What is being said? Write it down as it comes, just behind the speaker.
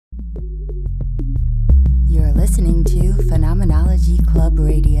listening to Phenomenology Club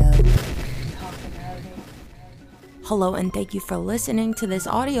Radio. Hello and thank you for listening to this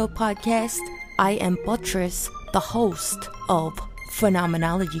audio podcast. I am Buttress, the host of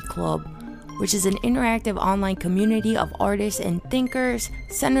Phenomenology Club, which is an interactive online community of artists and thinkers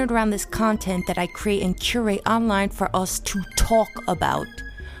centered around this content that I create and curate online for us to talk about,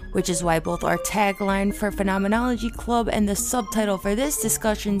 which is why both our tagline for Phenomenology Club and the subtitle for this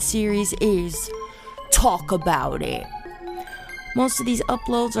discussion series is Talk About It. Most of these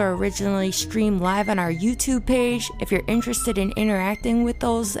uploads are originally streamed live on our YouTube page. If you're interested in interacting with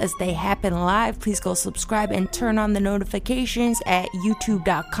those as they happen live, please go subscribe and turn on the notifications at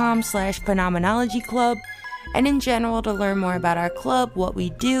youtube.com/phenomenologyclub. And in general, to learn more about our club, what we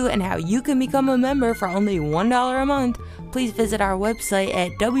do, and how you can become a member for only $1 a month, please visit our website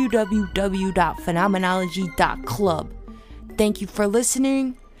at www.phenomenology.club. Thank you for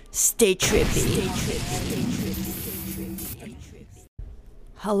listening. Stay trippy.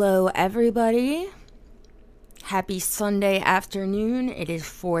 Hello, everybody. Happy Sunday afternoon. It is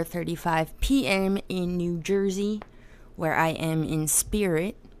 4:35 p.m. in New Jersey, where I am in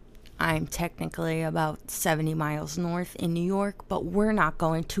spirit. I'm technically about 70 miles north in New York, but we're not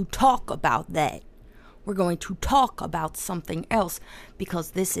going to talk about that. We're going to talk about something else,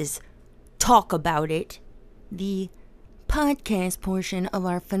 because this is Talk About It, the podcast portion of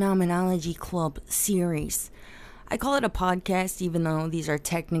our Phenomenology Club series. I call it a podcast, even though these are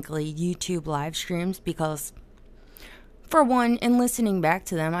technically YouTube live streams, because, for one, in listening back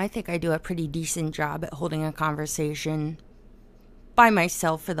to them, I think I do a pretty decent job at holding a conversation by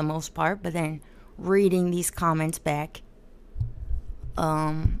myself for the most part, but then reading these comments back,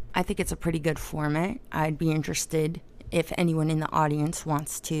 I think it's a pretty good format. I'd be interested if anyone in the audience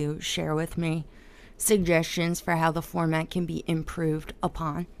wants to share with me suggestions for how the format can be improved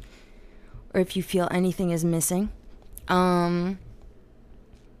upon, or if you feel anything is missing.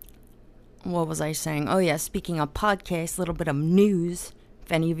 What was I saying? Oh yeah, speaking of podcasts, a little bit of news.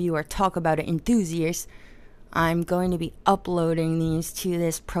 If any of you are Talk About It enthusiasts, I'm going to be uploading these to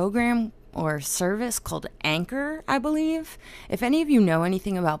this program or service called Anchor, I believe. If any of you know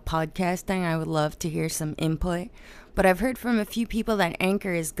anything about podcasting, I would love to hear some input. But I've heard from a few people that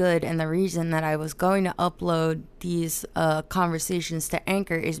Anchor is good, and the reason that I was going to upload these conversations to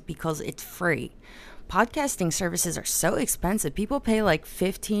Anchor is because it's free. Podcasting services are so expensive. People pay like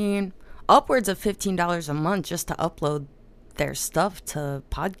upwards of $15 a month just to upload their stuff to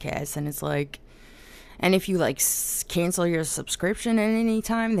podcasts, and it's like, and if you cancel your subscription at any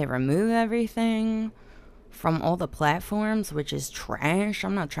time, they remove everything from all the platforms, which is trash.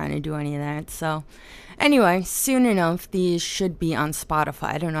 I'm not trying to do any of that. So anyway, soon enough, these should be on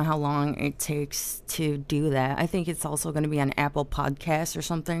Spotify. I don't know how long it takes to do that. I think it's also going to be on Apple Podcasts or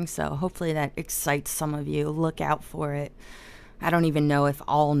something. So hopefully that excites some of you. Look out for it. I don't even know if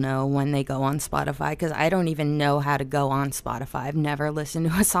I'll know when they go on Spotify, because I don't even know how to go on Spotify. I've never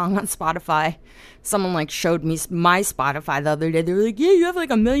listened to a song on Spotify. Someone showed me my Spotify the other day. They were like, yeah, you have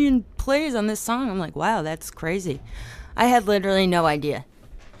 1 million plays on this song. I'm like, wow, that's crazy. I had literally no idea.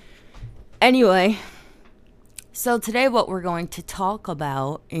 Anyway, so today what we're going to talk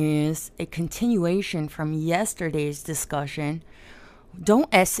about is a continuation from yesterday's discussion.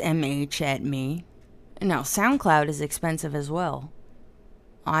 Don't SMH at me. No, SoundCloud is expensive as well.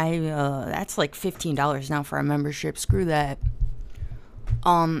 That's like $15 now for a membership. Screw that.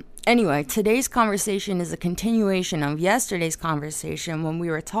 Anyway, today's conversation is a continuation of yesterday's conversation when we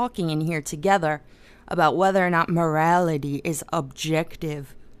were talking in here together about whether or not morality is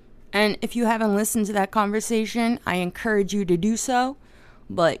objective. And if you haven't listened to that conversation, I encourage you to do so,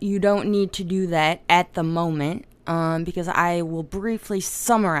 but you don't need to do that at the moment. Because I will briefly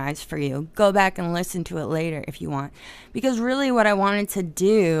summarize for you. Go back and listen to it later if you want. Because really what I wanted to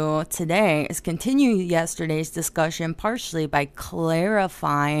do today is continue yesterday's discussion partially by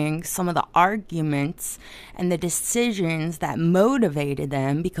clarifying some of the arguments and the decisions that motivated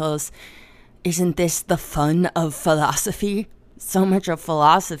them, because isn't this the fun of philosophy? So much of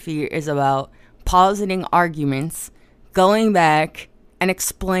philosophy is about positing arguments, going back, and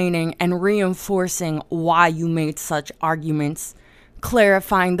explaining and reinforcing why you made such arguments,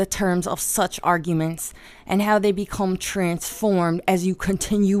 clarifying the terms of such arguments, and how they become transformed as you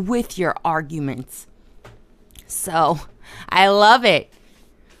continue with your arguments. So, I love it.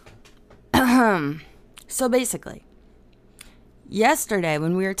 So basically, yesterday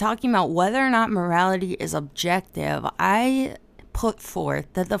when we were talking about whether or not morality is objective, I put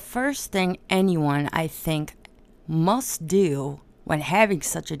forth that the first thing anyone, I think, must do when having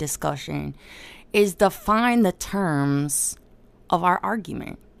such a discussion is define the terms of our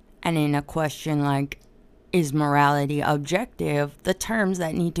argument. And in a question like, is morality objective, the terms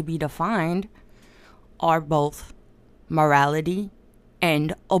that need to be defined are both morality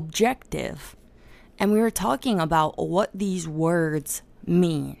and objective. And we were talking about what these words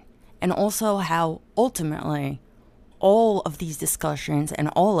mean, and also how ultimately all of these discussions and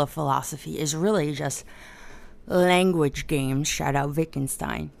all of philosophy is really just language games. Shout out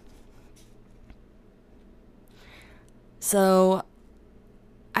Wittgenstein. So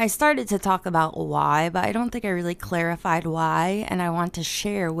I started to talk about why, but I don't think I really clarified why, and I want to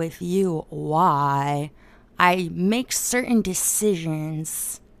share with you why I make certain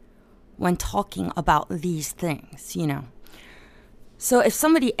decisions when talking about these things, So if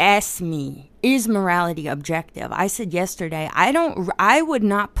somebody asks me, is morality objective? I said yesterday, I would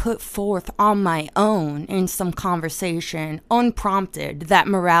not put forth on my own in some conversation, unprompted, that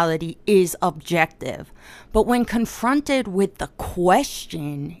morality is objective. But when confronted with the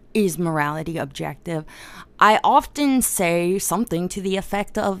question, is morality objective? I often say something to the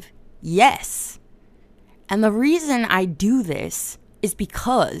effect of yes. And the reason I do this is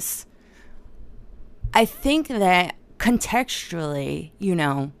because I think that contextually,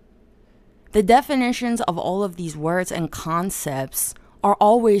 the definitions of all of these words and concepts are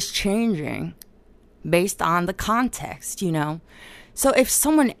always changing based on the context, So if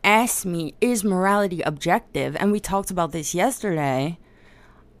someone asks me, is morality objective? And we talked about this yesterday,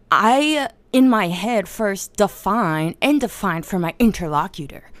 I, in my head, first define for my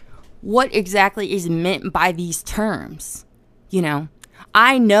interlocutor what exactly is meant by these terms,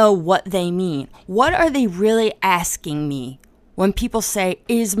 I know what they mean. What are they really asking me when people say,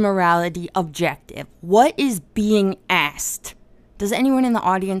 is morality objective? What is being asked? Does anyone in the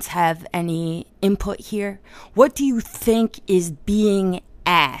audience have any input here? What do you think is being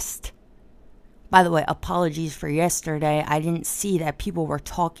asked? By the way, apologies for yesterday. I didn't see that people were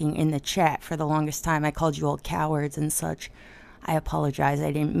talking in the chat for the longest time. I called you all cowards and such. I apologize.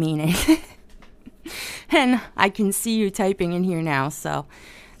 I didn't mean it. And I can see you typing in here now, so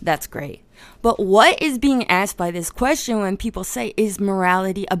that's great. But what is being asked by this question when people say, is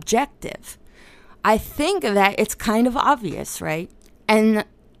morality objective? I think that it's kind of obvious, right? And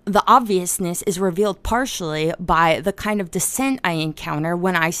the obviousness is revealed partially by the kind of dissent I encounter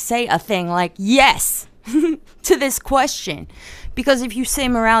when I say a thing like yes to this question. Because if you say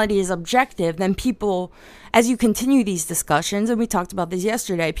morality is objective, then people, as you continue these discussions, and we talked about this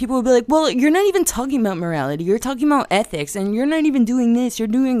yesterday, people will be like, well, you're not even talking about morality. You're talking about ethics, and you're not even doing this. You're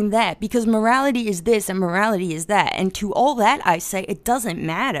doing that, because morality is this and morality is that. And to all that, I say it doesn't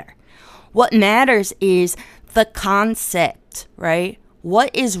matter. What matters is the concept, right?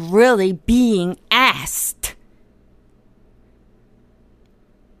 What is really being asked?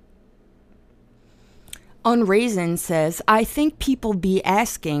 Unraisin says, I think people be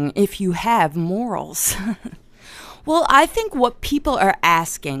asking if you have morals. Well, I think what people are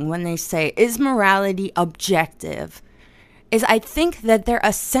asking when they say, is morality objective, is I think that they're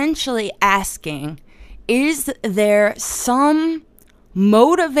essentially asking, is there some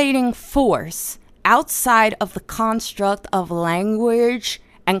motivating force outside of the construct of language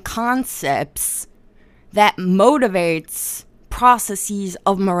and concepts that motivates processes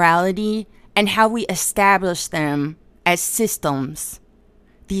of morality and how we establish them as systems.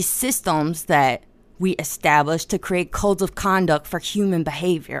 These systems that we establish to create codes of conduct for human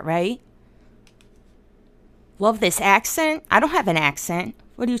behavior, right? Love this accent. I don't have an accent.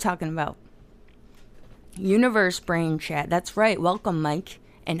 What are you talking about? Universe Brain Chat. That's right. Welcome, Mike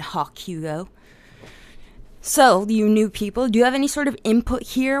and Hawk Hugo. So, you new people, do you have any sort of input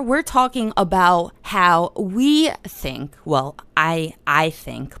here? We're talking about how we think, well, I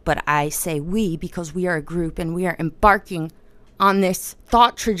think, but I say we because we are a group and we are embarking on this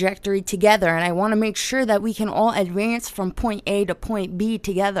thought trajectory together. And I want to make sure that we can all advance from point A to point B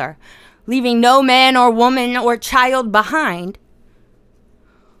together, leaving no man or woman or child behind.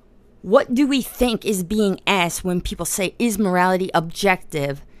 What do we think is being asked when people say, is morality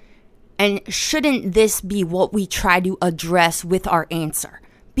objective? And shouldn't this be what we try to address with our answer?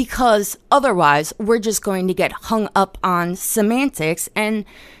 Because otherwise, we're just going to get hung up on semantics. And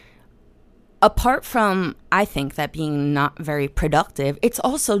apart from, I think, that being not very productive, it's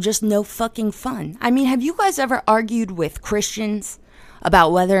also just no fucking fun. I mean, have you guys ever argued with Christians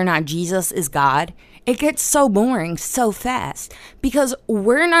about whether or not Jesus is God? It gets so boring so fast because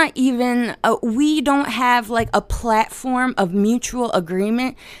we're not even, we don't have like a platform of mutual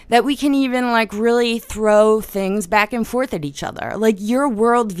agreement that we can even like really throw things back and forth at each other. Like your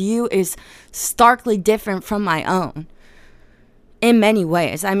worldview is starkly different from my own in many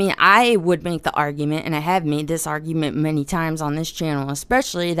ways. I mean, I would make the argument, and I have made this argument many times on this channel,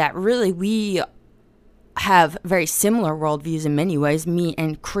 especially that really we have very similar worldviews in many ways, me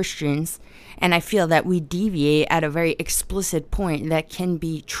and Christians, and I feel that we deviate at a very explicit point that can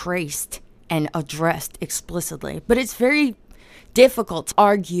be traced and addressed explicitly. But it's very difficult to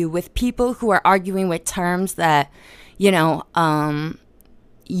argue with people who are arguing with terms that,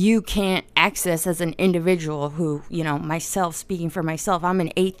 you can't access as an individual who, myself, speaking for myself, I'm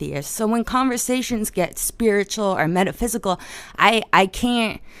an atheist. So when conversations get spiritual or metaphysical, I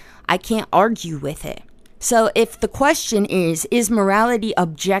can't argue with it. So if the question is morality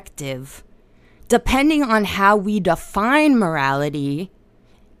objective? Depending on how we define morality,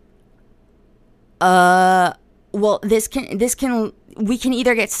 we can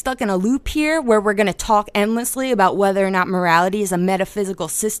either get stuck in a loop here where we're going to talk endlessly about whether or not morality is a metaphysical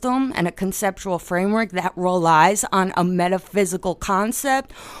system and a conceptual framework that relies on a metaphysical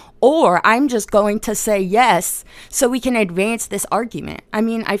concept, or I'm just going to say yes so we can advance this argument. I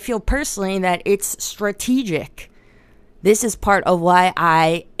mean, I feel personally that it's strategic. This is part of why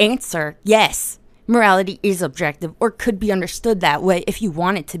I answer yes. Morality is objective, or could be understood that way if you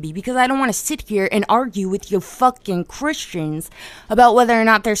want it to be, because I don't want to sit here and argue with you fucking Christians about whether or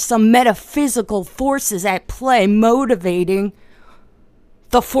not there's some metaphysical forces at play motivating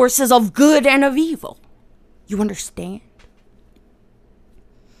the forces of good and of evil. You understand?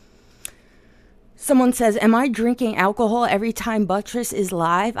 Someone says, am I drinking alcohol every time Buttress is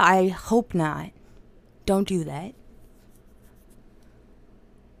live? I hope not. Don't do that.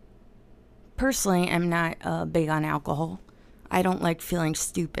 Personally, I'm not big on alcohol. I don't like feeling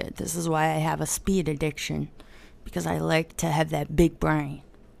stupid. This is why I have a speed addiction, because I like to have that big brain.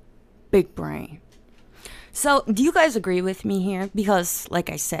 Big brain. So, do you guys agree with me here? Because, like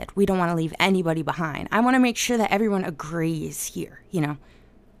I said, we don't want to leave anybody behind. I want to make sure that everyone agrees here,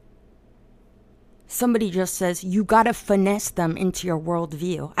 Somebody just says, you gotta finesse them into your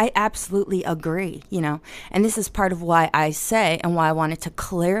worldview. I absolutely agree, And this is part of why I say, and why I wanted to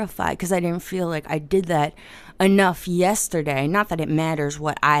clarify, because I didn't feel like I did that enough yesterday. Not that it matters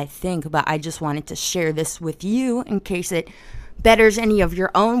what I think, but I just wanted to share this with you in case it betters any of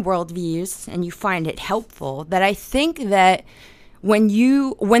your own worldviews and you find it helpful. That I think that when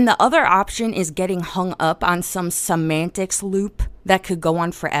the other option is getting hung up on some semantics loop that could go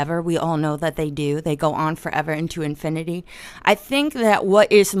on forever, we all know that they do. They go on forever into infinity. I think that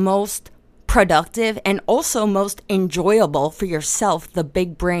what is most productive and also most enjoyable for yourself, the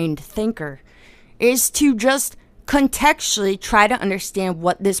big-brained thinker, is to just contextually try to understand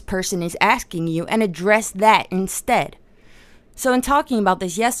what this person is asking you and address that instead. So in talking about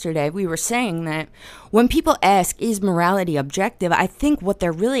this yesterday, we were saying that when people ask, is morality objective? I think what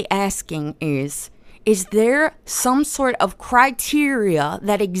they're really asking is there some sort of criteria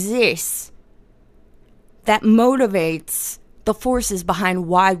that exists that motivates the forces behind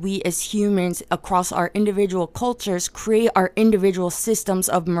why we as humans across our individual cultures create our individual systems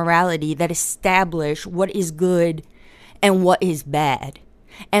of morality that establish what is good and what is bad?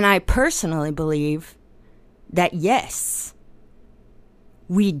 And I personally believe that yes,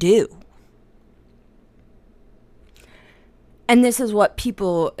 we do. And this is what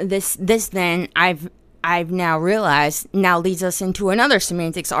people, this then I've now realized now leads us into another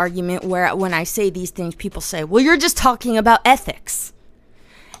semantics argument where when I say these things, people say, well, you're just talking about ethics.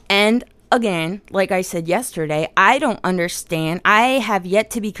 And again, like I said yesterday, I don't understand. I have yet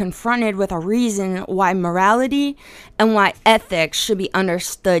to be confronted with a reason why morality and why ethics should be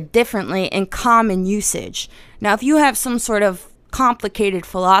understood differently in common usage. Now, if you have some sort of complicated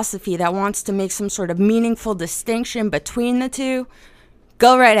philosophy that wants to make some sort of meaningful distinction between the two,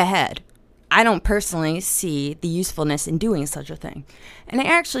 go right ahead. I don't personally see the usefulness in doing such a thing. And I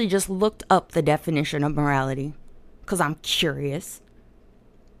actually just looked up the definition of morality because I'm curious.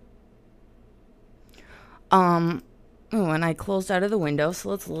 And I closed out of the window, so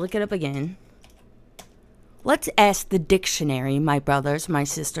let's look it up again. Let's ask the dictionary, my brothers, my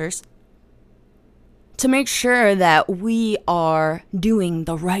sisters, to make sure that we are doing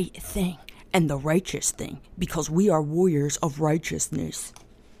the right thing and the righteous thing, because we are warriors of righteousness.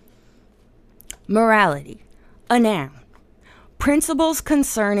 Morality, a noun. Principles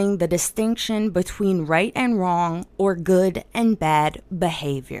concerning the distinction between right and wrong or good and bad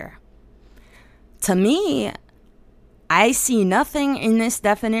behavior. To me, I see nothing in this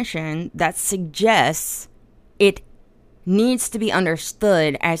definition that suggests it needs to be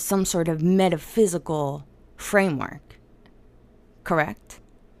understood as some sort of metaphysical framework. Correct?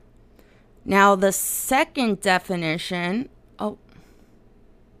 Now, the second definition,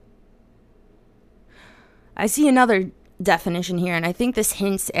 I see another definition here, and I think this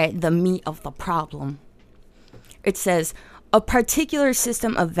hints at the meat of the problem. It says, a particular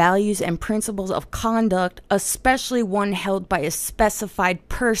system of values and principles of conduct, especially one held by a specified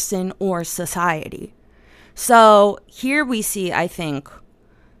person or society. So here we see, I think,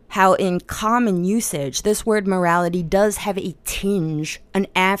 how in common usage, this word morality does have a tinge, an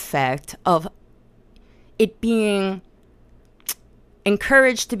affect of it being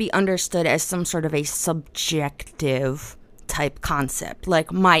encouraged to be understood as some sort of a subjective type concept,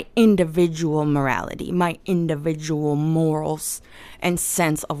 like my individual morality, my individual morals and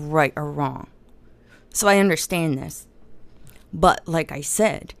sense of right or wrong. So I understand this. But like I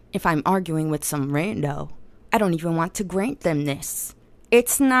said, if I'm arguing with some rando, I don't even want to grant them this.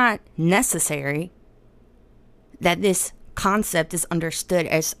 It's not necessary that this concept is understood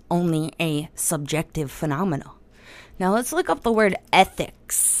as only a subjective phenomenon. Now let's look up the word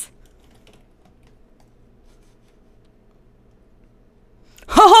ethics.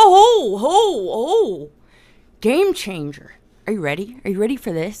 Ho! Game changer. Are you ready? Are you ready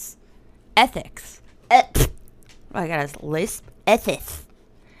for this? Ethics. I got a lisp. Ethics.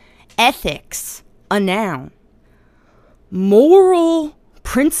 Ethics. A noun. Moral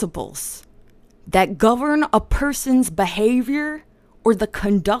principles that govern a person's behavior or the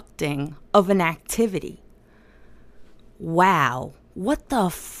conducting of an activity. Wow. What the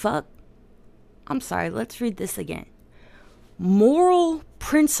fuck? I'm sorry, let's read this again. Moral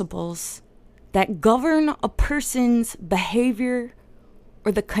principles that govern a person's behavior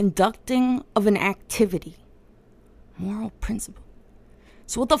or the conducting of an activity. Moral principle.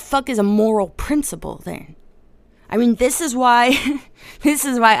 So what the fuck is a moral principle then? I mean, this is why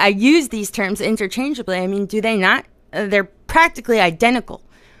I use these terms interchangeably. I mean, do they not? They're practically identical.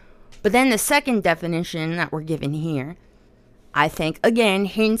 But then the second definition that we're given here, I think, again,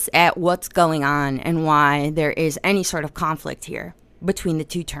 hints at what's going on and why there is any sort of conflict here between the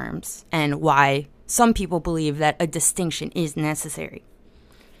two terms and why some people believe that a distinction is necessary.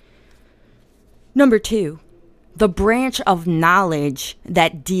 Number 2, the branch of knowledge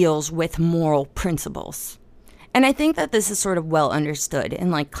that deals with moral principles. And I think that this is sort of well understood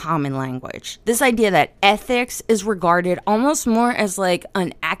in like common language. This idea that ethics is regarded almost more as like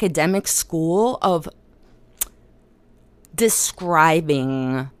an academic school of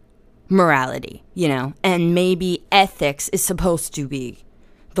describing morality, you know, and maybe ethics is supposed to be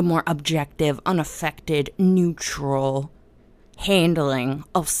the more objective, unaffected, neutral handling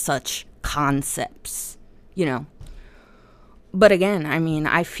of such concepts, you know. But again, I mean,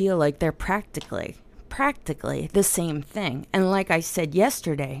 I feel like they're practically the same thing. And like I said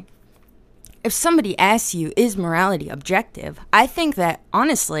yesterday, if somebody asks you, is morality objective? I think that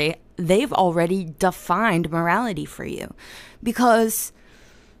honestly, they've already defined morality for you. Because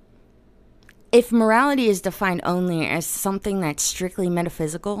if morality is defined only as something that's strictly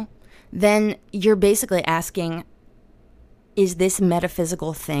metaphysical, then you're basically asking, is this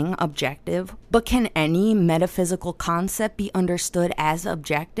metaphysical thing objective? But can any metaphysical concept be understood as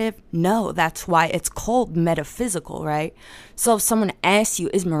objective? No, that's why it's called metaphysical, right? So if someone asks you,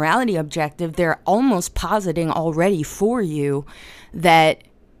 is morality objective? They're almost positing already for you that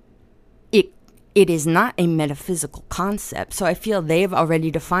it is not a metaphysical concept. So I feel they've already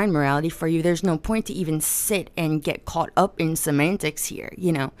defined morality for you. There's no point to even sit and get caught up in semantics here,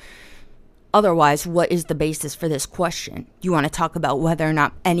 you know. Otherwise, what is the basis for this question? You want to talk about whether or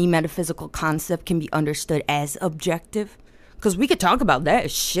not any metaphysical concept can be understood as objective? Because we could talk about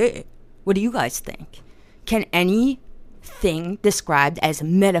that shit. What do you guys think? Can anything described as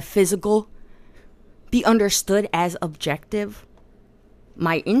metaphysical be understood as objective?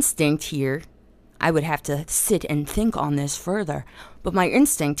 My instinct here, I would have to sit and think on this further, but my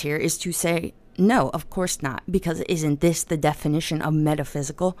instinct here is to say, no, of course not, because isn't this the definition of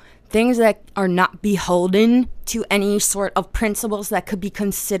metaphysical? Things that are not beholden to any sort of principles that could be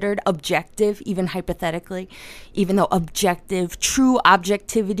considered objective, even hypothetically, even though objective, true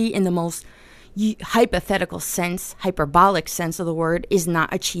objectivity in the most hypothetical sense, hyperbolic sense of the word, is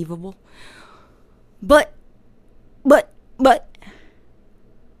not achievable. But,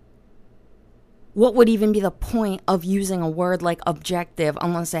 what would even be the point of using a word like objective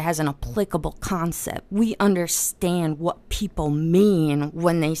unless it has an applicable concept? We understand what people mean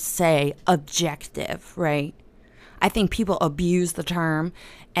when they say objective, right? I think people abuse the term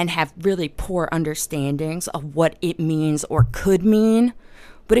and have really poor understandings of what it means or could mean.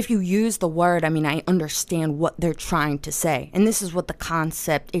 But if you use the word, I mean, I understand what they're trying to say. And this is what the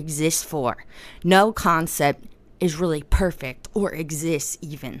concept exists for. No concept is really perfect or exists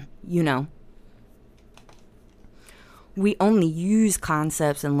even, you know. we only use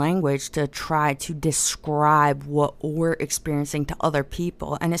concepts and language to try to describe what we're experiencing to other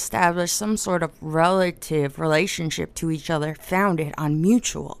people and establish some sort of relative relationship to each other founded on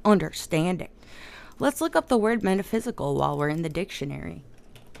mutual understanding. Let's look up the word metaphysical while we're in the dictionary.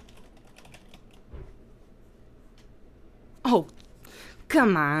 Oh,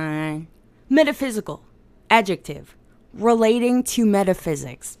 come on. Metaphysical. Adjective. Relating to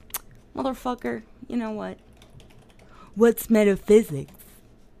metaphysics. Motherfucker, you know what? What's metaphysics?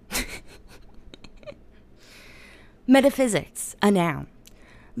 Metaphysics, a noun.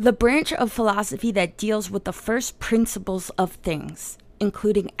 The branch of philosophy that deals with the first principles of things,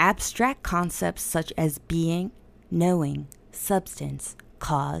 including abstract concepts such as being, knowing, substance,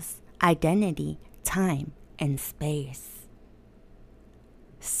 cause, identity, time, and space.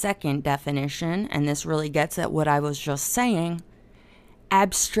 Second definition, and this really gets at what I was just saying,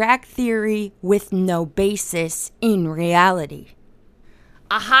 abstract theory with no basis in reality.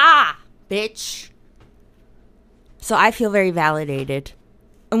 Aha, bitch. So I feel very validated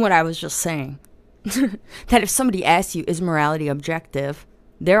in what I was just saying. That if somebody asks you, is morality objective,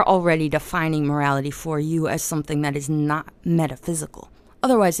 they're already defining morality for you as something that is not metaphysical.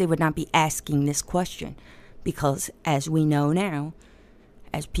 Otherwise, they would not be asking this question. Because, as we know now,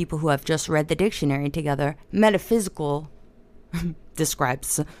 as people who have just read the dictionary together, metaphysical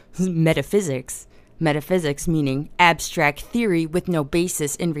describes metaphysics. Metaphysics meaning abstract theory with no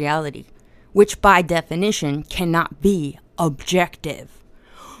basis in reality, which by definition cannot be objective.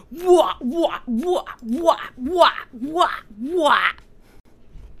 Wah, wah, wah, wah, wah, wah, wah.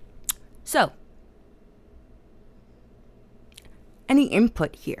 So, any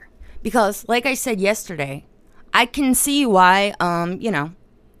input here? Because, like I said yesterday, I can see why,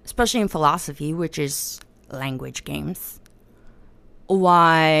 especially in philosophy, which is language games,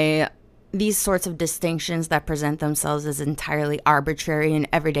 why these sorts of distinctions that present themselves as entirely arbitrary in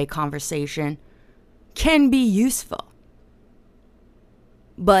everyday conversation can be useful.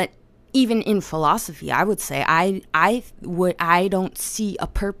 But even in philosophy, I would say I don't see a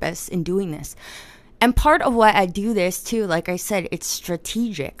purpose in doing this. And part of why I do this too, like I said, it's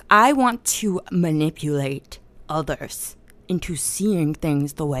strategic. I want to manipulate others into seeing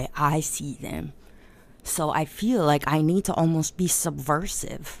things the way I see them. So I feel like I need to almost be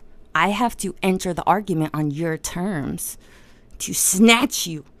subversive. I have to enter the argument on your terms to snatch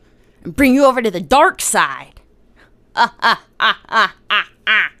you and bring you over to the dark side.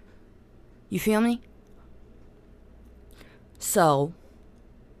 You feel me? So,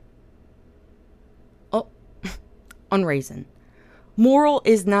 unreason. Moral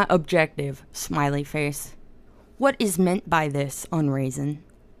is not objective, smiley face. What is meant by this, unreason?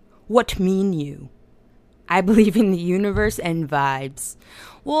 What mean you? I believe in the universe and vibes.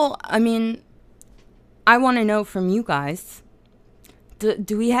 Well, I mean, I want to know from you guys.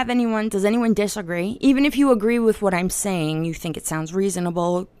 Do we have anyone, does anyone disagree? Even if you agree with what I'm saying, you think it sounds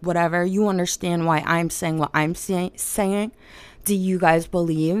reasonable, whatever, you understand why I'm saying what I'm saying. Do you guys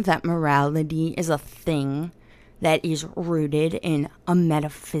believe that morality is a thing that is rooted in a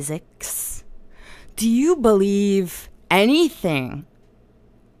metaphysics? Do you believe anything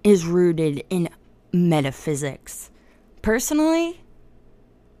is rooted in metaphysics? Personally,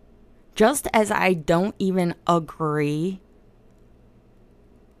 just as I don't even agree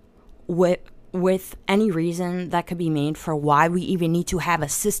with any reason that could be made for why we even need to have a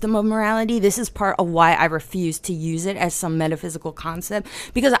system of morality, this is part of why I refuse to use it as some metaphysical concept,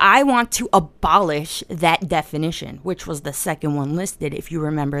 because I want to abolish that definition, which was the second one listed, if you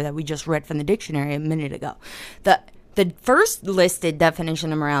remember, that we just read from the dictionary a minute ago. The first listed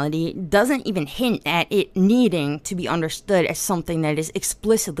definition of morality doesn't even hint at it needing to be understood as something that is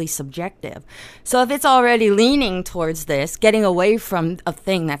explicitly subjective. So if it's already leaning towards this, getting away from a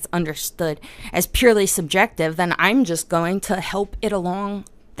thing that's understood as purely subjective, then I'm just going to help it along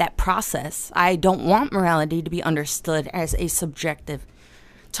that process. I don't want morality to be understood as a subjective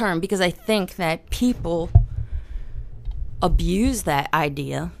term, because I think that people abuse that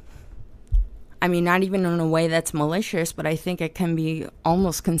idea. I mean, not even in a way that's malicious, but I think it can be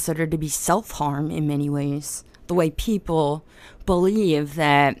almost considered to be self-harm in many ways. The way people believe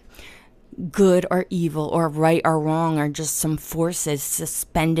that good or evil or right or wrong are just some forces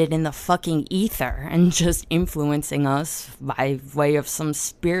suspended in the fucking ether and just influencing us by way of some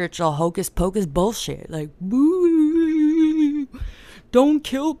spiritual hocus pocus bullshit. Like, boo, don't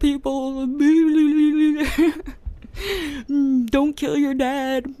kill people. Don't kill your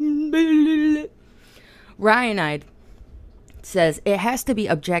dad. Ryanide says it has to be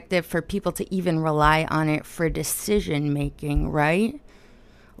objective for people to even rely on it for decision making, right?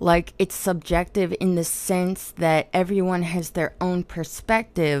 Like, it's subjective in the sense that everyone has their own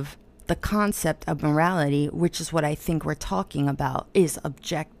perspective. The concept of morality, which is what I think we're talking about, is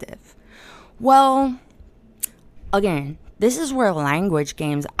objective. Well, again, this is where language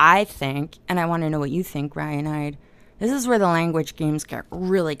games, I think, and I want to know what you think, Ryan, this is where the language games get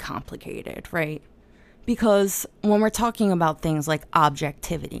really complicated, right? Because when we're talking about things like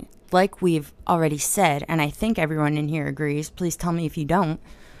objectivity, like we've already said, and I think everyone in here agrees, please tell me if you don't,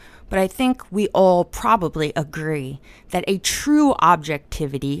 but I think we all probably agree that a true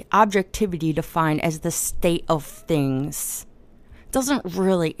objectivity defined as the state of things, doesn't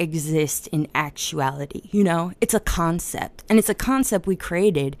really exist in actuality, you know? It's a concept, and it's a concept we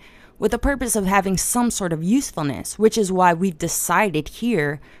created with the purpose of having some sort of usefulness, which is why we've decided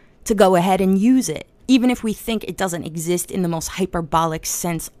here to go ahead and use it, even if we think it doesn't exist in the most hyperbolic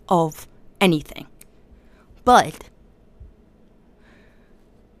sense of anything. But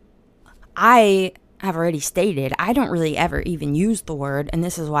I have already stated, I don't really ever even use the word, and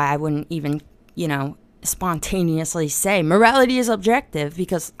this is why I wouldn't even, spontaneously say morality is objective,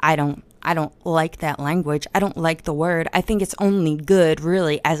 because I don't like that language. I don't like the word. I think it's only good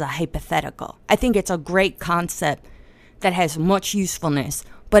really as a hypothetical. I think it's a great concept that has much usefulness,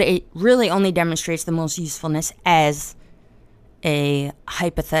 but it really only demonstrates the most usefulness as a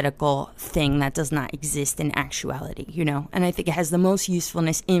hypothetical thing that does not exist in actuality, and I think it has the most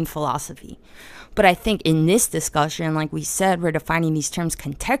usefulness in philosophy. But I think in this discussion, like we said, we're defining these terms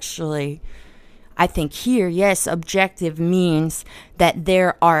contextually. I think here, yes, objective means that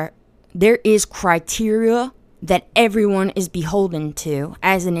there is criteria that everyone is beholden to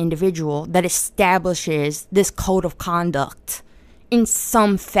as an individual that establishes this code of conduct in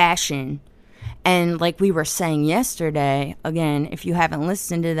some fashion. And like we were saying yesterday, again, if you haven't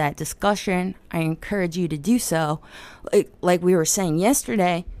listened to that discussion, I encourage you to do so. Like we were saying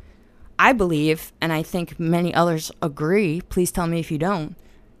yesterday, I believe, and I think many others agree, please tell me if you don't,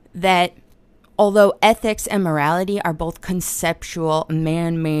 that although ethics and morality are both conceptual,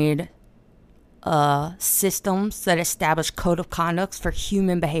 man-made systems that establish code of conducts for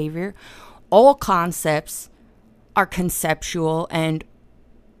human behavior, all concepts are conceptual and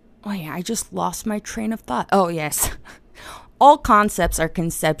I just lost my train of thought. Oh, yes. All concepts are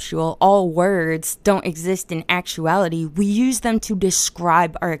conceptual. All words don't exist in actuality. We use them to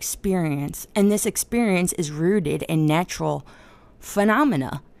describe our experience. And this experience is rooted in natural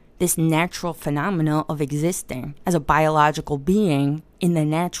phenomena. This natural phenomena of existing as a biological being in the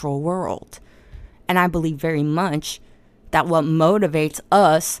natural world. And I believe very much that what motivates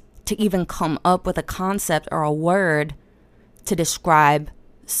us to even come up with a concept or a word to describe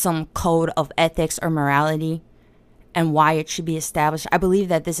some code of ethics or morality and why it should be established, I believe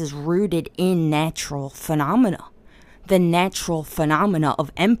that this is rooted in natural phenomena. The natural phenomena of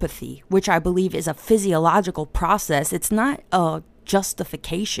empathy, which I believe is a physiological process. It's not a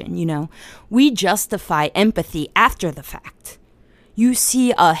justification, We justify empathy after the fact. You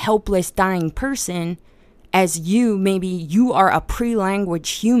see a helpless dying person as maybe you are a pre-language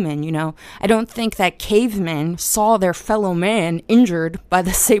human, I don't think that cavemen saw their fellow man injured by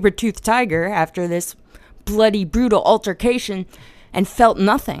the saber-toothed tiger after this bloody, brutal altercation and felt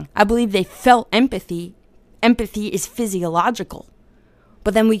nothing. I believe they felt empathy. Empathy is physiological.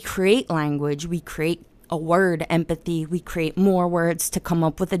 But then we create language, we create a word, empathy, we create more words to come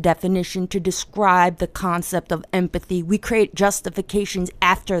up with a definition to describe the concept of empathy. We create justifications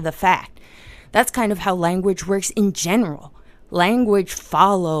after the fact. That's kind of how language works in general. Language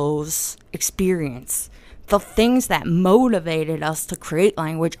follows experience. The things that motivated us to create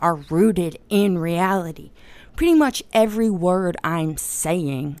language are rooted in reality. Pretty much every word I'm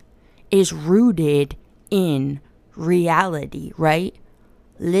saying is rooted in reality, right?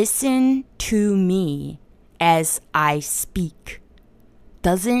 Listen to me as I speak.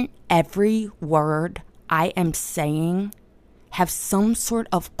 Doesn't every word I am saying have some sort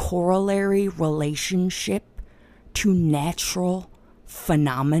of corollary relationship to natural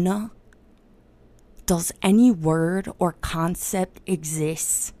phenomena? Does any word or concept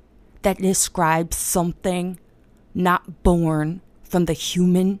exist that describes something not born from the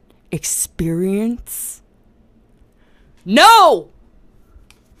human experience? No!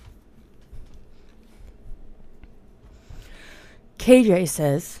 KJ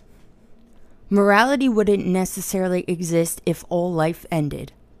says, morality wouldn't necessarily exist if all life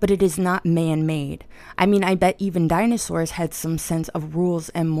ended, but it is not man-made. I mean, I bet even dinosaurs had some sense of rules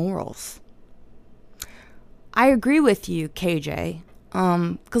and morals. I agree with you, KJ.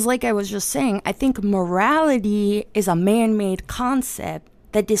 Because like I was just saying, I think morality is a man-made concept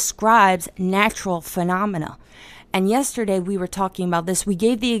that describes natural phenomena. And yesterday we were talking about this. We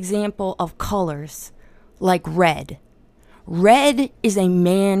gave the example of colors like red. Red is a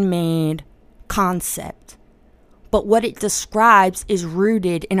man-made concept, but what it describes is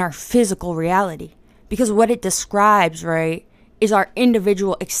rooted in our physical reality. Because what it describes, right, is our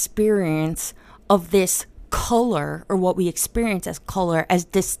individual experience of this color, or what we experience as color, as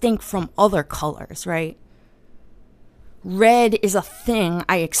distinct from other colors, right? Red is a thing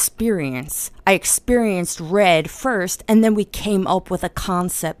I experience. I experienced red first, and then we came up with a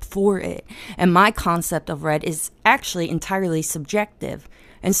concept for it. And my concept of red is actually entirely subjective,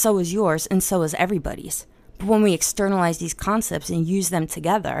 and so is yours, and so is everybody's. But when we externalize these concepts and use them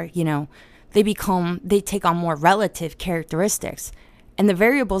together, they take on more relative characteristics. And the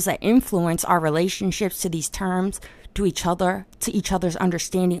variables that influence our relationships to these terms, to each other, to each other's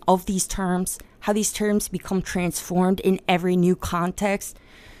understanding of these terms, how these terms become transformed in every new context,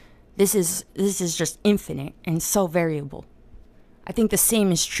 this is just infinite and so variable. I think the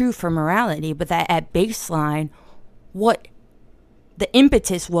same is true for morality, but that at baseline, what the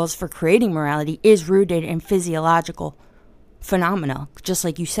impetus was for creating morality is rooted in physiological phenomena. Just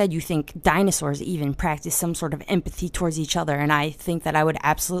like you said, you think dinosaurs even practice some sort of empathy towards each other, and I think that I would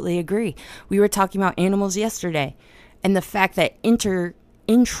absolutely agree. We were talking about animals yesterday, and the fact that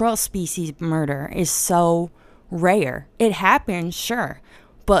intraspecies murder is so rare. It happens, sure,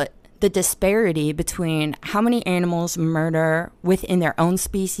 but the disparity between how many animals murder within their own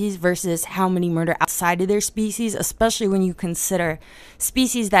species versus how many murder outside of their species, especially when you consider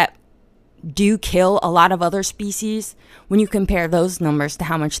species that do kill a lot of other species, when you compare those numbers to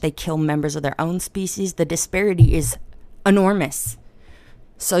how much they kill members of their own species, the disparity is enormous.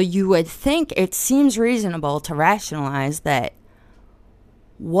 So you would think it seems reasonable to rationalize that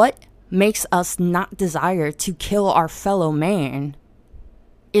what makes us not desire to kill our fellow man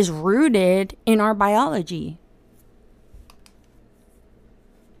is rooted in our biology.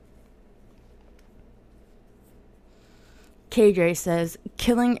 KJ says,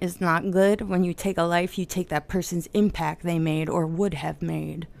 killing is not good. When you take a life, you take that person's impact they made or would have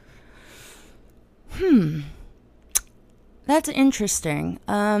made. That's interesting.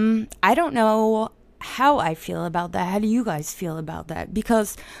 I don't know how I feel about that. How do you guys feel about that?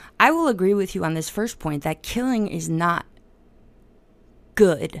 Because I will agree with you on this first point that killing is not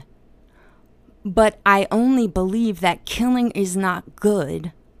good. But I only believe that killing is not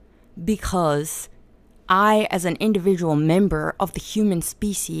good because I, as an individual member of the human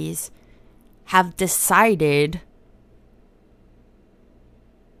species, have decided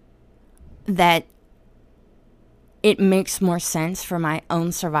that it makes more sense for my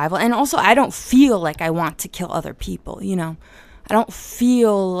own survival. And also, I don't feel like I want to kill other people, I don't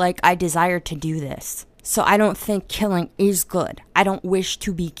feel like I desire to do this. So I don't think killing is good. I don't wish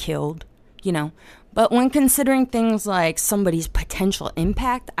to be killed, But when considering things like somebody's potential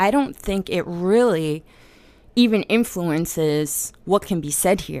impact, I don't think it really even influences what can be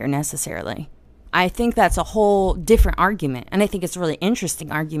said here necessarily. I think that's a whole different argument, and I think it's a really interesting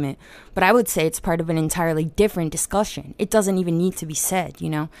argument, but I would say it's part of an entirely different discussion. It doesn't even need to be said,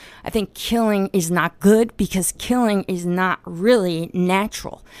 I think killing is not good because killing is not really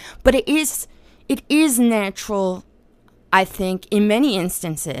natural. But it is natural, I think, in many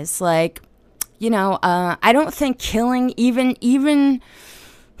instances. Like, I don't think killing, even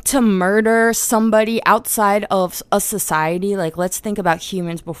to murder somebody outside of a society, like let's think about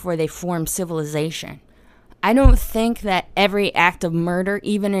humans before they formed civilization. I don't think that every act of murder,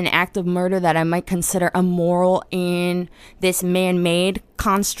 even an act of murder that I might consider immoral in this man-made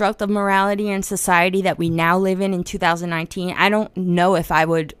construct of morality and society that we now live in 2019, I don't know if I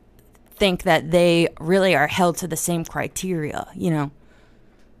would think that they really are held to the same criteria,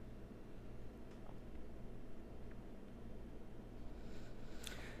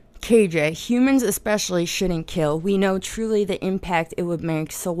 KJ, humans especially shouldn't kill. We know truly the impact it would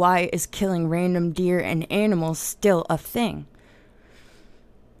make, so why is killing random deer and animals still a thing?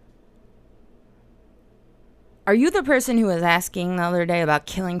 Are you the person who was asking the other day about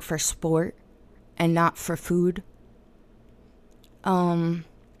killing for sport and not for food?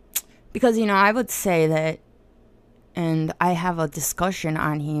 Because, I would say that, and I have a discussion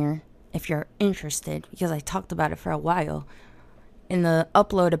on here if you're interested, because I talked about it for a while. In the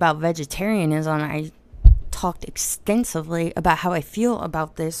upload about vegetarianism, I talked extensively about how I feel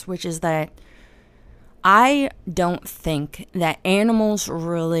about this, which is that I don't think that animals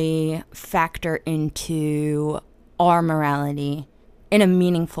really factor into our morality in a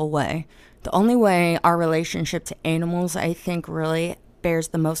meaningful way. The only way our relationship to animals, I think, really bears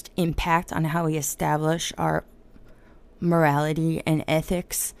the most impact on how we establish our morality and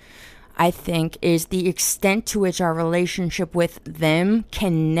ethics, I think, is the extent to which our relationship with them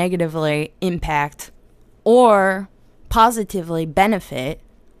can negatively impact or positively benefit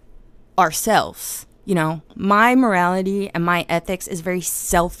ourselves. You know, my morality and my ethics is very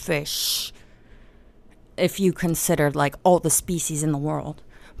selfish if you consider like all the species in the world.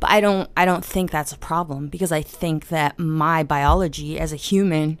 But I don't think that's a problem, because I think that my biology as a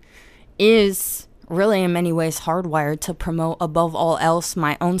human is really in many ways hardwired to promote above all else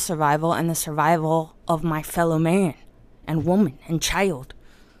my own survival and the survival of my fellow man and woman and child,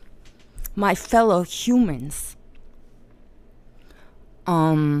 my fellow humans.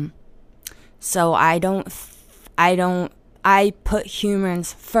 So I put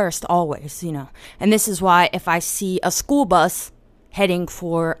humans first always, you know. And this is why if I see a school bus heading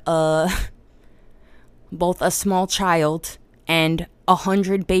for both a small child and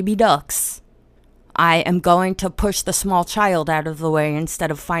 100 baby ducks, I am going to push the small child out of the way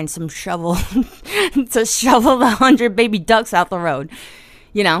instead of find some shovel to shovel the 100 baby ducks out the road,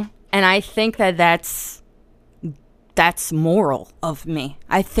 you know? And I think that that's moral of me.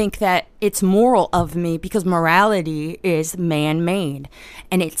 I think that it's moral of me because morality is man-made,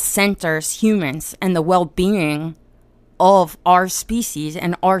 and it centers humans and the well-being of our species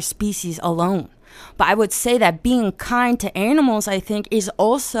and our species alone. But I would say that being kind to animals, I think, is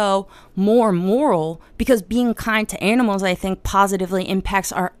also more moral, because being kind to animals, I think, positively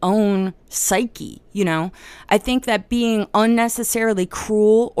impacts our own psyche, you know? I think that being unnecessarily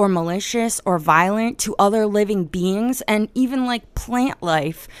cruel or malicious or violent to other living beings, and even like plant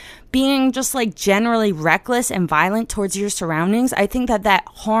life, being just like generally reckless and violent towards your surroundings, I think that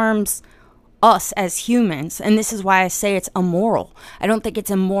harms us as humans. And this is why I say it's immoral. I don't think it's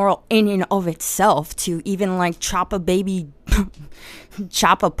immoral in and of itself to even like chop a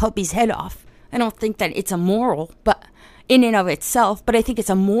puppy's head off. I don't think that it's immoral, but in and of itself, but I think it's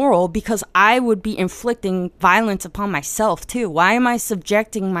immoral because I would be inflicting violence upon myself too. Why am I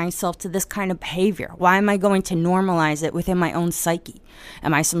subjecting myself to this kind of behavior? Why am I going to normalize it within my own psyche?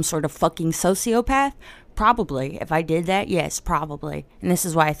 Am I some sort of fucking sociopath? Probably. If I did that, yes, probably. And this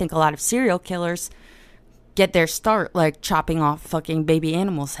is why I think a lot of serial killers get their start like chopping off fucking baby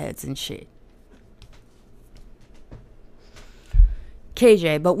animals' heads and shit.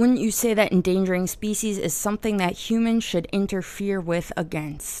 KJ, but wouldn't you say that endangering species is something that humans should interfere with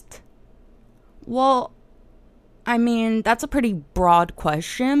against? Well, I mean, that's a pretty broad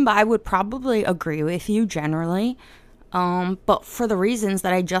question, but I would probably agree with you generally. But for the reasons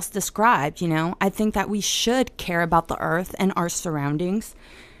that I just described, you know, I think that we should care about the earth and our surroundings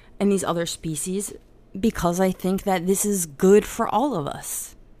and these other species, because I think that this is good for all of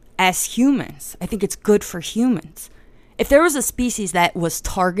us as humans. I think it's good for humans. If there was a species that was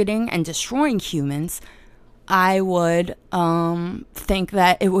targeting and destroying humans, I would think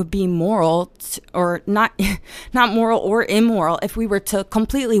that it would be moral or not moral or immoral if we were to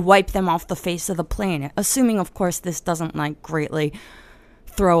completely wipe them off the face of the planet, assuming, of course, this doesn't like greatly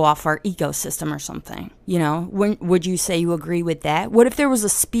throw off our ecosystem or something. You know, would you say you agree with that? What if there was a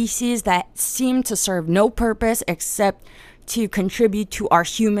species that seemed to serve no purpose except to contribute to our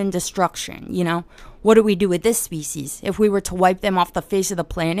human destruction, you know? What do we do with this species? If we were to wipe them off the face of the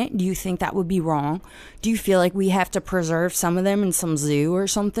planet, do you think that would be wrong? Do you feel like we have to preserve some of them in some zoo or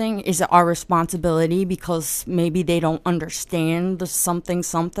something? Is it our responsibility because maybe they don't understand the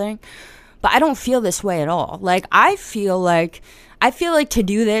something? But I don't feel this way at all. Like, I feel like to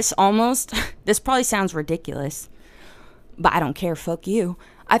do this almost, this probably sounds ridiculous, but I don't care, fuck you.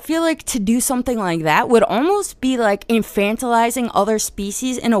 I feel like to do something like that would almost be like infantilizing other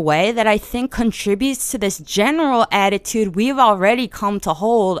species in a way that I think contributes to this general attitude we've already come to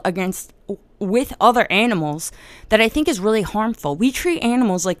hold with other animals that I think is really harmful. We treat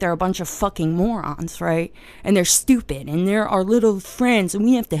animals like they're a bunch of fucking morons, right? And they're stupid and they're our little friends and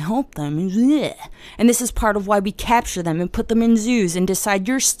we have to help them. And this is part of why we capture them and put them in zoos and decide,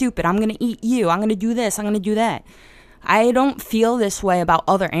 you're stupid, I'm going to eat you, I'm going to do this, I'm going to do that. I don't feel this way about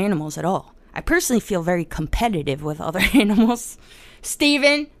other animals at all. I personally feel very competitive with other animals.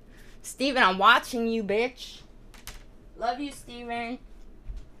 Steven, I'm watching you, bitch. Love you, Steven.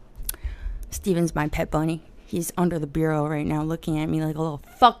 Steven's my pet bunny. He's under the bureau right now looking at me like a little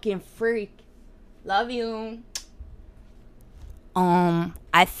fucking freak. Love you.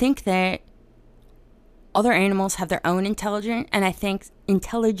 I think that other animals have their own intelligence, and I think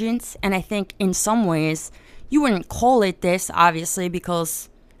in some ways you wouldn't call it this, obviously, because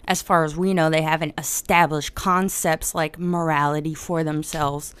as far as we know, they haven't established concepts like morality for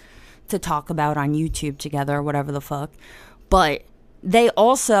themselves to talk about on YouTube together or whatever the fuck. But they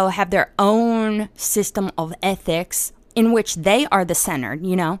also have their own system of ethics in which they are the center,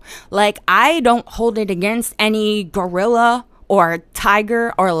 you know? Like, I don't hold it against any gorilla or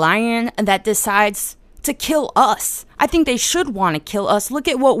tiger or lion that decides to kill us. I think they should want to kill us. Look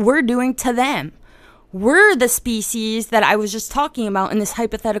at what we're doing to them. We're the species that I was just talking about in this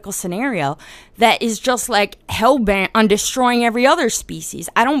hypothetical scenario that is just like hell-bent on destroying every other species.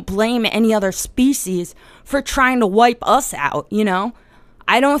 I don't blame any other species for trying to wipe us out, you know?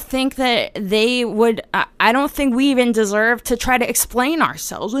 I don't think that they would, I don't think we even deserve to try to explain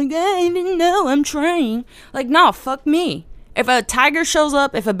ourselves. Like, I didn't know, I'm trying. Like, no, fuck me. If a tiger shows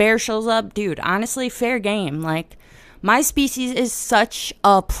up, if a bear shows up, dude, honestly, fair game. Like, my species is such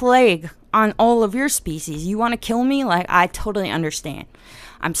a plague on all of your species. You want to kill me? Like, I totally understand.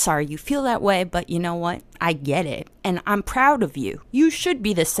 I'm sorry you feel that way, but you know what? I get it. And I'm proud of you. You should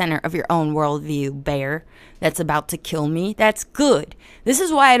be the center of your own worldview, bear that's about to kill me. That's good. This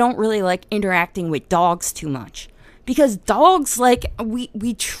is why I don't really like interacting with dogs too much. Because dogs, like,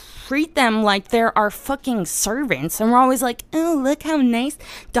 we treat them like they're our fucking servants. And we're always like, oh, look how nice.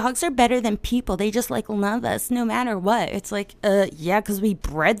 Dogs are better than people. They just, like, love us no matter what. It's like, yeah, because we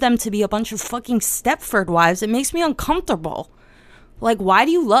bred them to be a bunch of fucking Stepford wives. It makes me uncomfortable. Like, why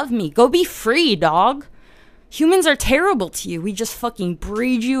do you love me? Go be free, dog. Humans are terrible to you. We just fucking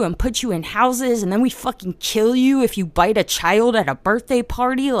breed you and put you in houses, and then we fucking kill you if you bite a child at a birthday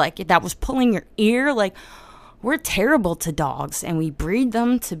party, like, that was pulling your ear. Like, we're terrible to dogs, and we breed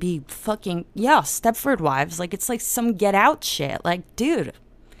them to be fucking, yeah, Stepford wives. Like, it's like some Get Out shit. Like, dude,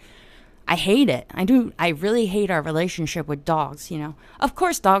 I hate it. I really hate our relationship with dogs, you know. Of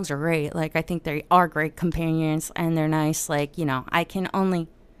course, dogs are great. Like, I think they are great companions, and they're nice. Like, you know, I can only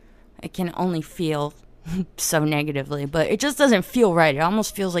feel so negatively, but it just doesn't feel right. It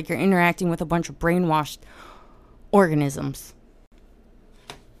almost feels like you're interacting with a bunch of brainwashed organisms.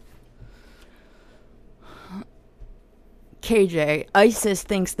 KJ, ISIS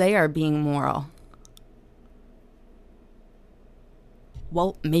thinks they are being moral.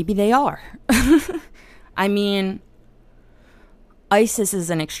 Well, maybe they are. I mean, ISIS is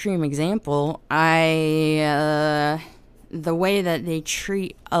an extreme example. The way that they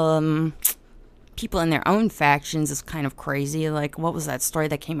treat people in their own factions is kind of crazy. Like, what was that story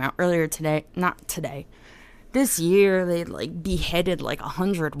that came out earlier today? Not today. This year, they, like, beheaded, like,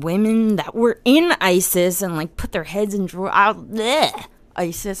 100 women that were in ISIS and, like, put their heads in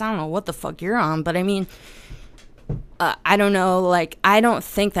ISIS. I don't know what the fuck you're on, but I mean, I don't know, like, I don't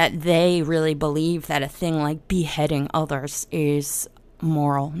think that they really believe that a thing like beheading others is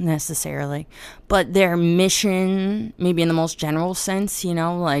moral necessarily, but their mission, maybe in the most general sense, you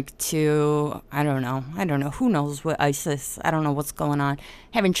know, like to, I don't know, who knows what ISIS, I don't know what's going on,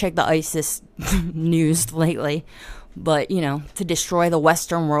 haven't checked the ISIS news lately, but, you know, to destroy the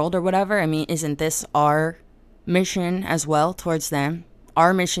Western world or whatever. I mean, isn't this our mission as well towards them?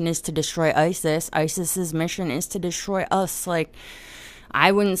 Our mission is to destroy ISIS. ISIS's mission is to destroy us. Like,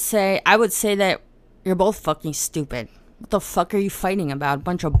 I would say that you're both fucking stupid. What the fuck are you fighting about? A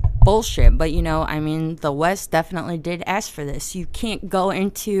bunch of bullshit. But, you know, I mean, the West definitely did ask for this. You can't go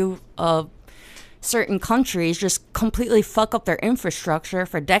into certain countries, just completely fuck up their infrastructure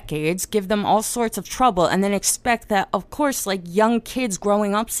for decades, give them all sorts of trouble, and then expect that, of course, like, young kids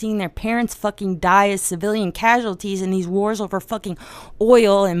growing up seeing their parents fucking die as civilian casualties in these wars over fucking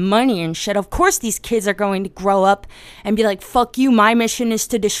oil and money and shit. Of course these kids are going to grow up and be like, fuck you, my mission is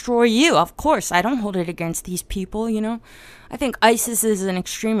to destroy you. Of course, I don't hold it against these people, you know? I think ISIS is an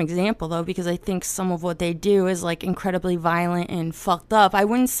extreme example, though, because I think some of what they do is, like, incredibly violent and fucked up. I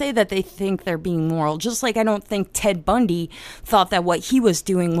wouldn't say that they think they're being moral, just like I don't think Ted Bundy thought that what he was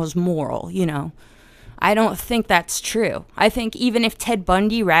doing was moral, you know. I don't think that's true. I think even if Ted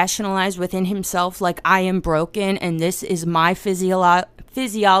Bundy rationalized within himself, like, I am broken and this is my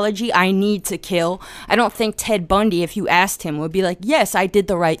physiology, I need to kill, I don't think Ted Bundy, if you asked him, would be like, yes, I did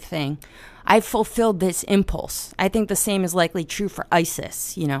the right thing. I fulfilled this impulse. I think the same is likely true for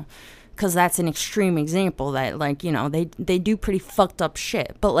ISIS, you know, because that's an extreme example that, like, you know, they do pretty fucked up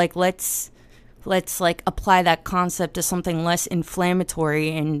shit. But, like, let's like apply that concept to something less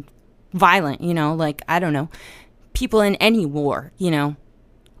inflammatory and violent, you know, like, I don't know, people in any war, you know,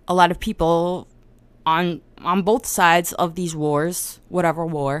 a lot of people on both sides of these wars, whatever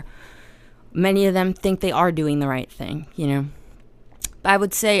war, many of them think they are doing the right thing, you know. I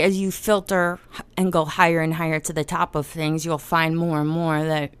would say as you filter and go higher and higher to the top of things, you'll find more and more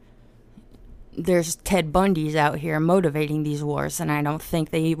that there's Ted Bundys out here motivating these wars, and I don't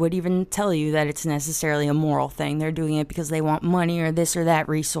think they would even tell you that it's necessarily a moral thing. They're doing it because they want money or this or that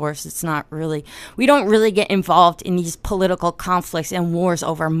resource. It's not really, we don't really get involved in these political conflicts and wars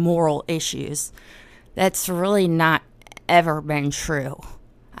over moral issues. That's really not ever been true.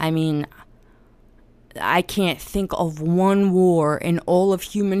 I mean, I can't think of one war in all of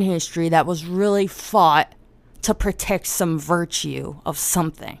human history that was really fought to protect some virtue of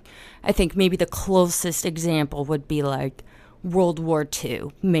something. I think maybe the closest example would be like World War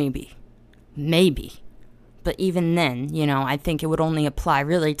II, maybe. But even then, you know, I think it would only apply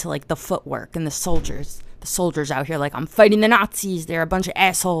really to like the footwork and the soldiers. The soldiers out here like, I'm fighting the Nazis, they're a bunch of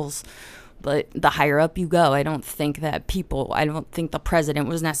assholes. But the higher up you go, I don't think the president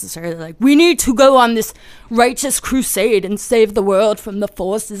was necessarily like, we need to go on this righteous crusade and save the world from the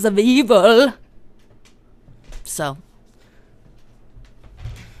forces of evil. So.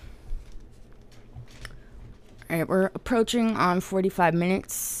 Alright, we're approaching on 45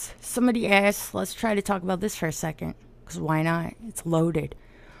 minutes. Somebody asked, let's try to talk about this for a second. Because why not? It's loaded.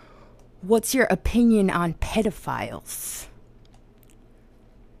 What's your opinion on pedophiles?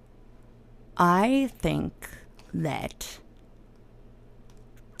 I think that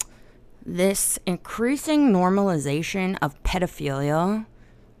this increasing normalization of pedophilia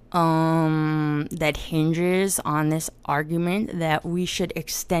that hinges on this argument that we should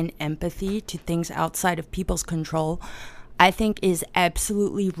extend empathy to things outside of people's control, I think is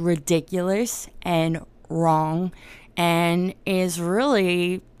absolutely ridiculous and wrong and is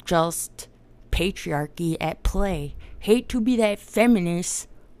really just patriarchy at play. Hate to be that feminist,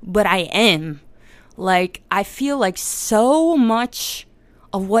 but I am. Like, I feel like so much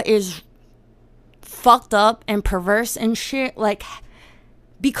of what is fucked up and perverse and shit, like,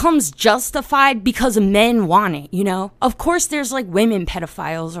 becomes justified because men want it, you know? Of course there's, like, women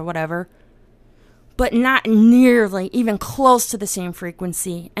pedophiles or whatever, but not nearly even close to the same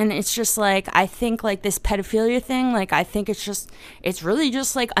frequency. And it's just, like, I think, like, this pedophilia thing, like, I think it's really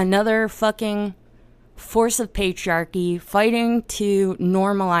just, like, another fucking force of patriarchy fighting to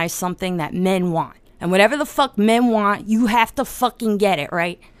normalize something that men want. And whatever the fuck men want, you have to fucking get it,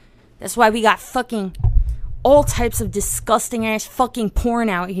 right? That's why we got fucking all types of disgusting ass fucking porn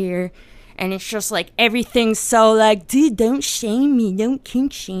out here. And it's just like everything's so like, dude, don't shame me, don't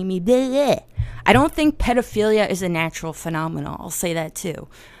kink shame me, blah, blah. I don't think pedophilia is a natural phenomenon. I'll say that too.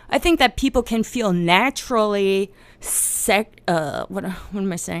 I think that people can feel naturally what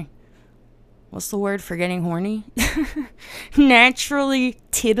am I saying? What's the word for getting horny? Naturally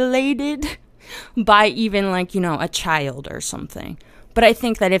titillated by even, like, you know, a child or something. But I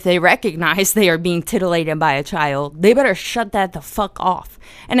think that if they recognize they are being titillated by a child, they better shut that the fuck off.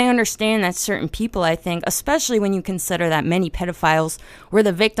 And I understand that certain people, I think, especially when you consider that many pedophiles were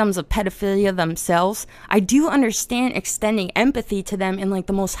the victims of pedophilia themselves, I do understand extending empathy to them in, like,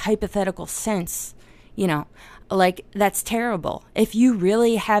 the most hypothetical sense. You know, like, that's terrible. If you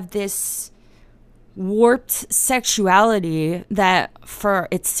really have this warped sexuality that, for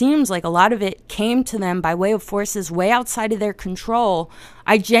it seems like a lot of it came to them by way of forces way outside of their control,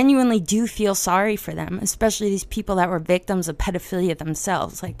 I genuinely do feel sorry for them, especially these people that were victims of pedophilia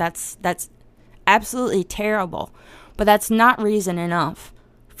themselves. Like, that's absolutely terrible. But that's not reason enough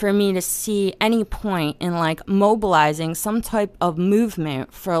for me to see any point in, like, mobilizing some type of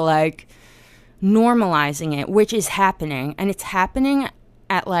movement for, like, normalizing it, which is happening. And it's happening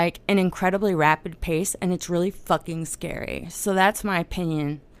at, like, an incredibly rapid pace, and it's really fucking scary. So that's my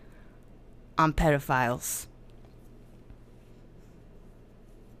opinion on pedophiles.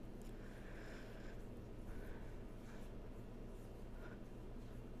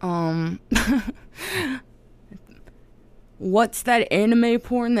 What's that anime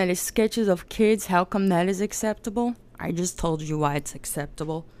porn that is sketches of kids? How come that is acceptable? I just told you why it's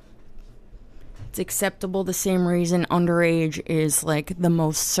acceptable. It's acceptable the same reason underage is, like, the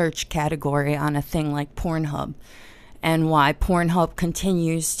most searched category on a thing like Pornhub. And why Pornhub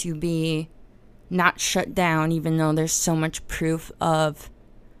continues to be not shut down, even though there's so much proof of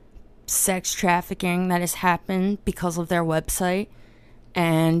sex trafficking that has happened because of their website.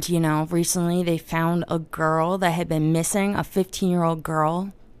 And, you know, recently they found a girl that had been missing, a 15-year-old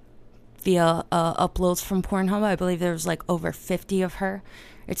girl, via uploads from Pornhub. I believe there was, like, over 50 of her.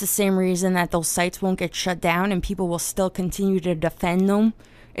 It's the same reason that those sites won't get shut down and people will still continue to defend them.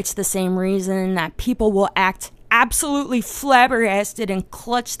 It's the same reason that people will act absolutely flabbergasted and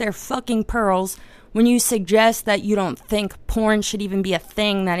clutch their fucking pearls when you suggest that you don't think porn should even be a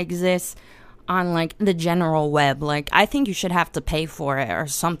thing that exists on, like, the general web. Like, I think you should have to pay for it or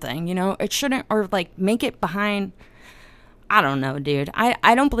something, you know? It shouldn't, or, like, make it behind, I don't know, dude.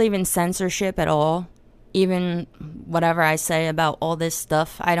 I don't believe in censorship at all. Even whatever I say about all this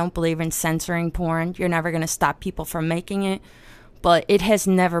stuff, I don't believe in censoring porn. You're never going to stop people from making it. But it has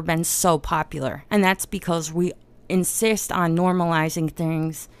never been so popular. And that's because we insist on normalizing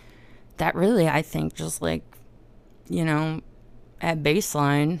things that really, I think, just, like, at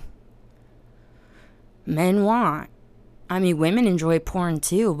baseline, men want. I mean, women enjoy porn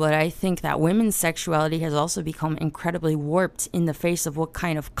too, but I think that women's sexuality has also become incredibly warped in the face of what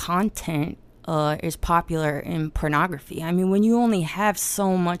kind of content is popular in pornography. I mean, when you only have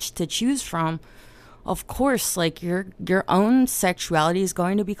so much to choose from, of course, like your own sexuality is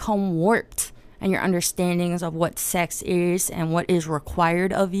going to become warped, and your understandings of what sex is and what is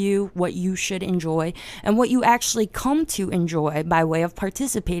required of you, what you should enjoy, and what you actually come to enjoy by way of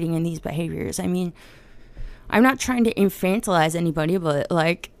participating in these behaviors. I mean, I'm not trying to infantilize anybody, but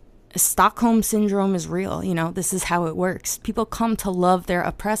like, Stockholm syndrome is real. This is how it works. People come to love their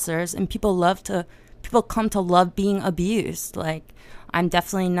oppressors, and people come to love being abused. Like, I'm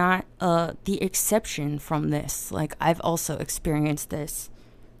definitely not the exception from this. Like, I've also experienced this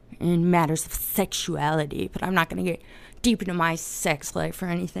in matters of sexuality, but I'm not going to get deep into my sex life or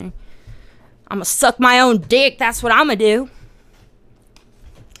anything. I'm going to suck my own dick. That's what I'm going to do.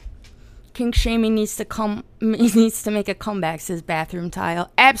 Kink shaming needs to make a comeback, says Bathroom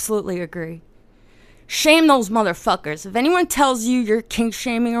Tile. Absolutely agree. Shame those motherfuckers. If anyone tells you you're kink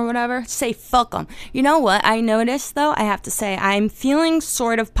shaming or whatever, say fuck them. You know what I noticed, though? I have to say, I'm feeling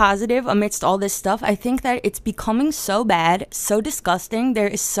sort of positive amidst all this stuff. I think that it's becoming so bad, so disgusting. There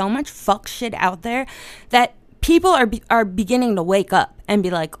is so much fuck shit out there that people are beginning to wake up and be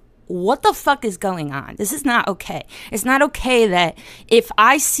like, what the fuck is going on? This is not okay. It's not okay that if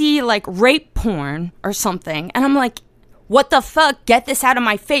I see like rape porn or something and I'm like, what the fuck? Get this out of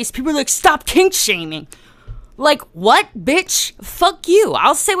my face. People are like, stop kink shaming. Like, what, bitch? Fuck you.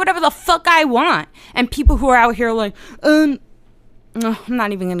 I'll say whatever the fuck I want. And people who are out here like, no, I'm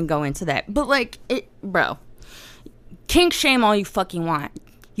not even gonna go into that. But like, bro, kink shame all you fucking want.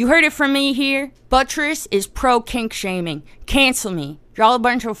 You heard it from me here. Buttress is pro kink shaming. Cancel me. You're all a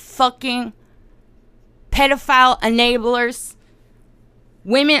bunch of fucking pedophile enablers,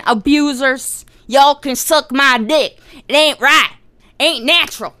 women abusers. Y'all can suck my dick. It ain't right. Ain't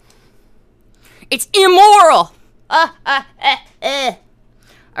natural. It's immoral. Alright,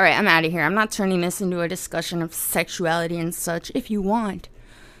 I'm out of here. I'm not turning this into a discussion of sexuality and such. If you want,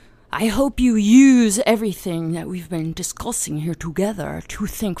 I hope you use everything that we've been discussing here together to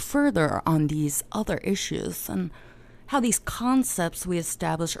think further on these other issues and how these concepts we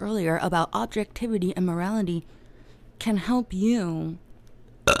established earlier about objectivity and morality can help you,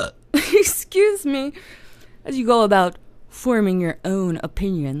 excuse me, as you go about forming your own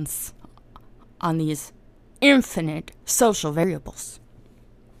opinions on these infinite social variables.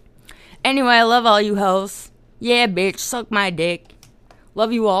 Anyway, I love all you hoes. Yeah, bitch, suck my dick.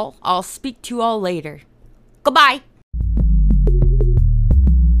 Love you all. I'll speak to you all later. Goodbye.